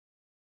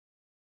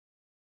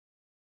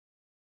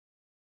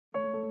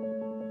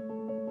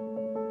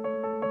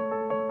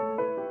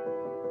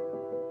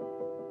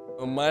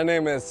My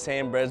name is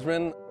Sam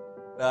Bridgman.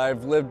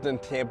 I've lived in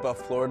Tampa,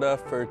 Florida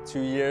for 2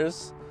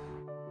 years,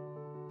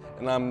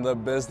 and I'm the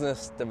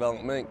business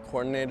development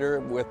coordinator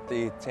with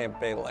the Tampa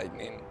Bay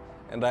Lightning,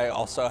 and I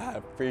also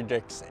have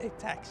Friedrich's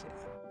ataxia.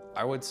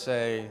 I would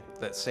say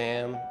that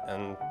Sam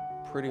and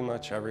pretty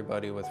much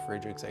everybody with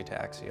Friedrich's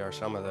ataxia are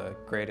some of the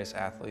greatest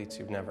athletes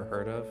you've never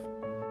heard of.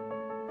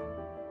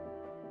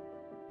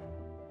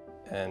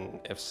 And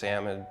if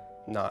Sam had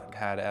not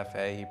had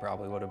FA, he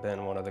probably would have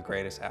been one of the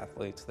greatest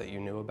athletes that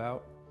you knew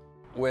about.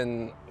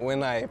 When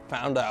I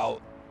found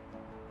out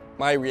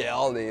my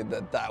reality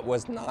that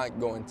was not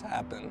going to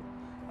happen,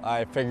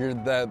 I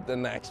figured that the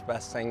next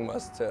best thing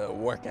was to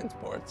work in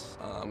sports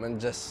and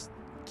just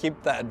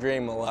keep that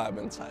dream alive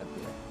inside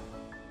me.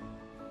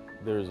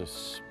 There's a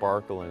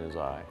sparkle in his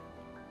eye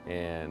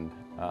and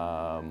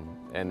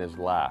his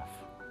laugh.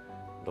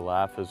 The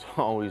laugh is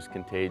always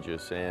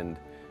contagious, and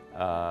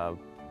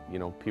you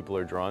know, people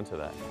are drawn to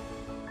that.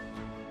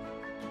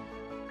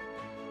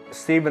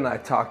 Steve and I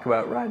talk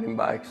about riding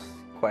bikes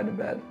quite a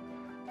bit,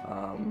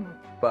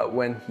 but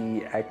when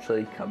he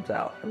actually comes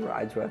out and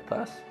rides with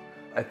us,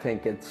 I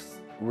think it's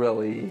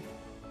really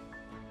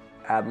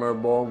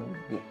admirable,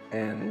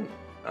 and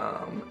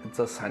it's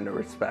a sign of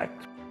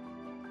respect.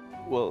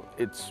 Well,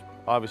 it's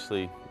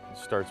obviously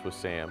starts with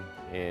Sam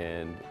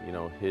and, you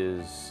know,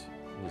 his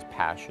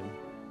passion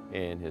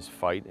and his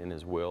fight and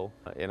his will,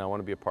 and I want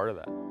to be a part of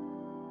that.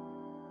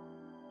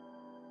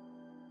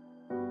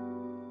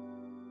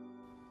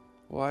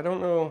 Well, I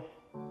don't know,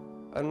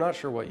 I'm not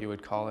sure what you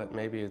would call it.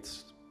 Maybe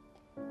it's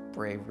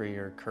bravery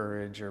or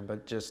courage,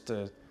 but just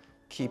to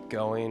keep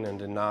going and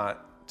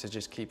to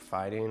just keep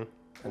fighting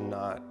and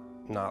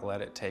not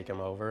let it take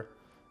him over,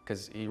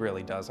 because he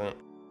really doesn't.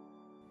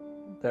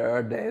 There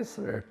are days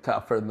that are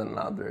tougher than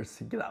others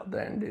to get out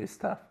there and do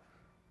stuff.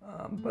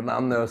 But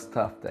on those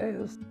tough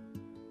days,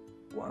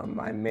 one of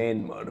my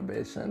main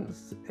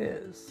motivations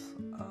is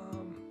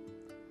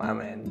my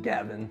man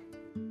Gavin.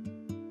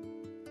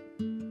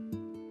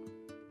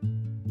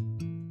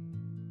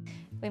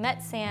 We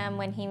met Sam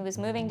when he was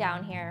moving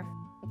down here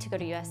to go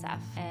to USF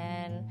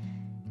and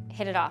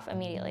hit it off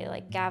immediately.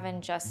 Like,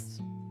 Gavin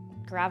just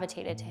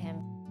gravitated to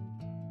him.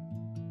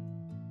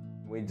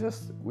 We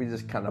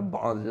just kind of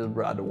bonded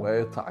right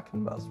away,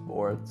 talking about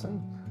sports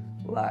and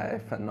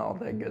life and all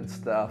that good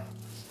stuff.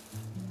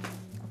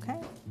 Okay,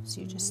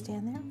 so you just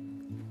stand there.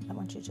 I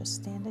want you to just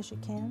stand as you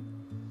can.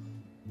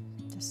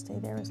 Just stay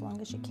there as long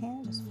as you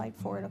can. Just fight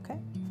for it, okay?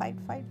 Fight,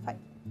 fight, fight.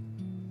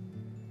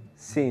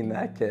 Seeing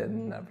that kid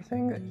and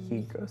everything that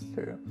he goes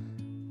through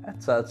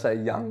at such a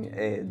young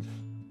age.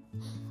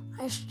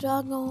 I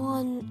struggle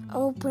on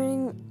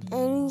opening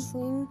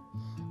anything,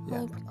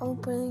 like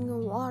opening a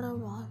water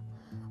bottle,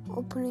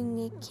 opening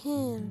a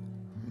can.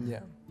 Yeah.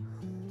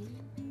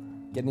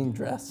 Getting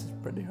dressed is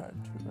pretty hard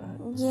too,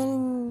 right?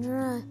 Getting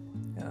dressed.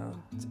 Yeah,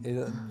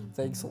 it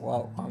takes a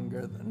lot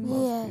longer than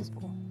most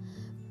people.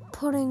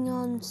 Putting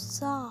on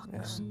socks.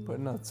 Yeah,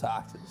 putting on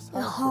socks is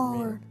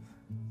hard.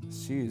 For me.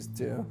 Shoes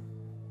too.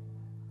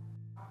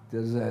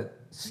 Does it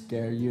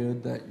scare you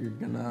that you're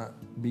gonna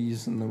be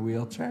using the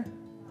wheelchair?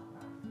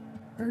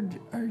 Or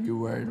are you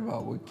worried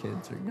about what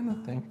kids are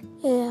gonna think?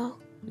 Yeah.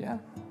 Yeah?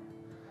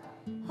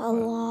 A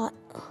lot.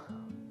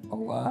 A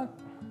lot?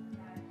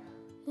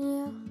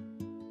 Yeah.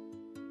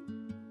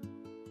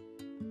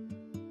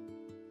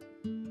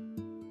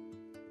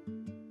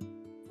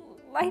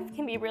 Life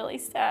can be really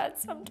sad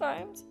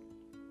sometimes.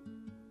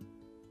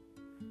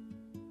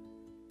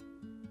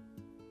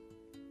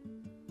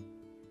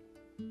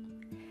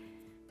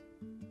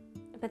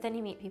 But then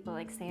you meet people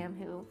like Sam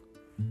who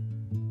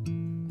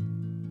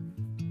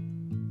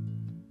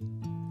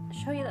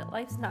show you that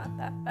life's not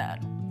that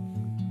bad.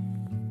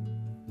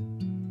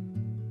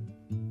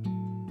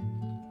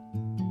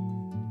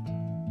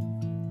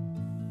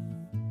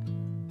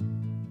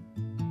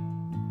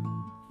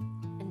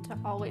 And to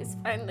always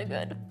find the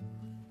good.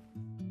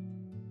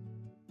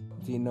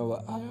 Do you know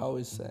what I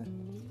always say?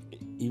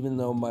 Even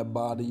though my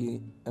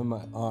body and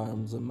my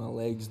arms and my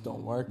legs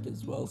don't work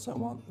as well as I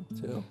want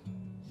them to,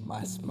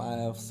 my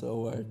smile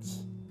still works.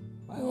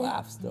 My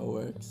laugh still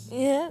works.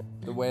 Yeah.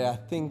 The way I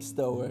think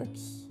still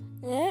works.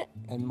 Yeah.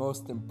 And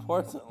most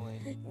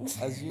importantly,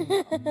 as you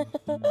know,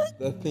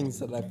 the things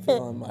that I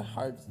feel in my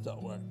heart still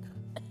work.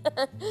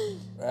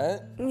 Right?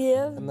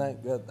 Yeah. And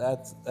that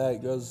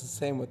goes the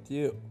same with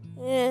you.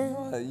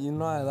 Yeah. You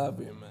know I love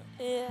you, man.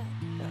 Yeah.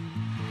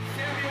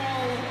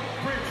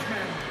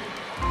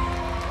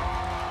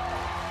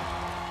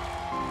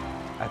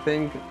 I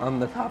think on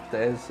the top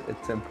days,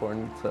 it's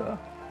important to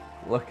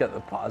look at the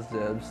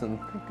positives and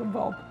think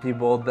about the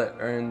people that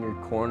are in your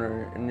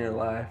corner in your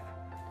life.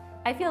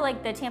 I feel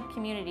like the Tampa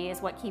community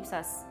is what keeps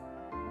us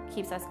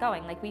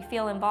going. Like, we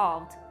feel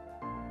involved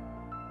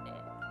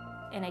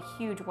in a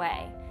huge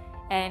way.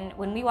 And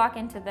when we walk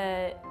into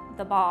the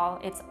ball,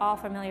 it's all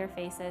familiar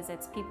faces.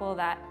 It's people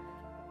that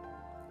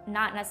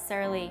not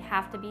necessarily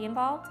have to be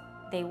involved.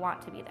 They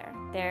want to be there.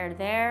 They're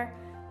there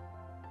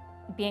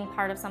being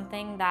part of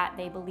something that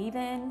they believe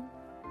in.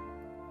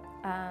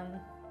 And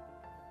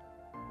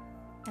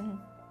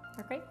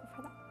we're grateful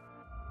for that.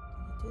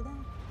 Can you do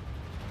that?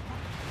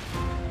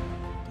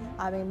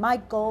 I mean, my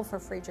goal for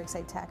Friedreich's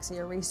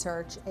ataxia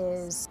research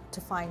is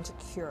to find a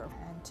cure.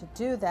 And to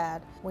do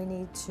that, we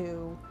need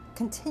to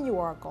continue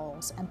our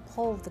goals and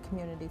pull the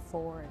community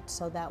forward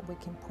so that we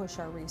can push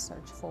our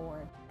research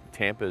forward.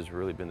 Tampa has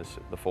really been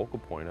the focal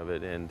point of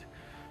it, and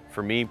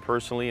for me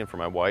personally and for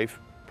my wife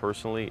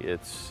personally,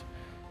 it's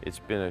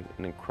been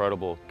an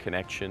incredible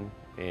connection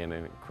and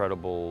an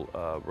incredible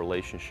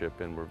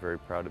relationship, and we're very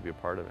proud to be a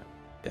part of it.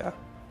 Yeah,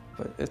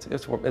 but it's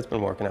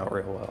been working out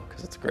real well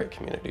because it's a great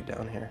community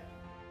down here.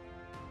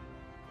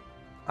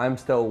 I'm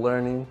still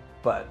learning,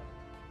 but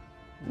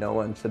no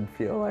one should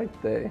feel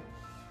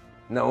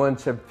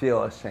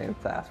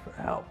ashamed to ask for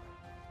help,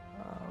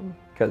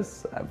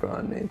 because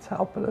everyone needs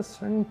help at a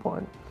certain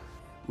point.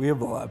 We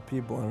have a lot of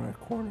people in our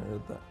corner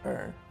that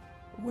are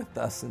with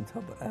us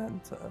until the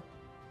end to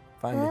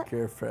find a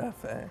cure for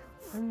FA,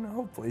 and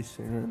hopefully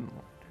sooner than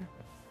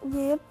later.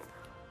 Yep.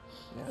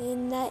 Yeah.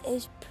 And that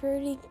is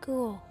pretty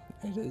cool.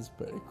 It is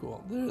pretty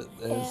cool.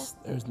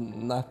 There's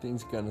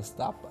nothing's gonna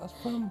stop us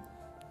from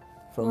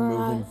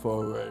moving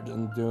forward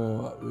and doing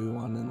what we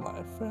want in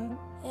life, right?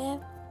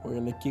 Yep. We're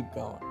gonna keep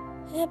going.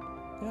 Yep.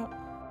 Yep.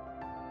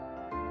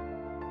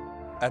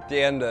 At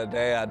the end of the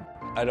day,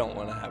 I don't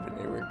want to have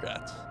any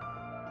regrets.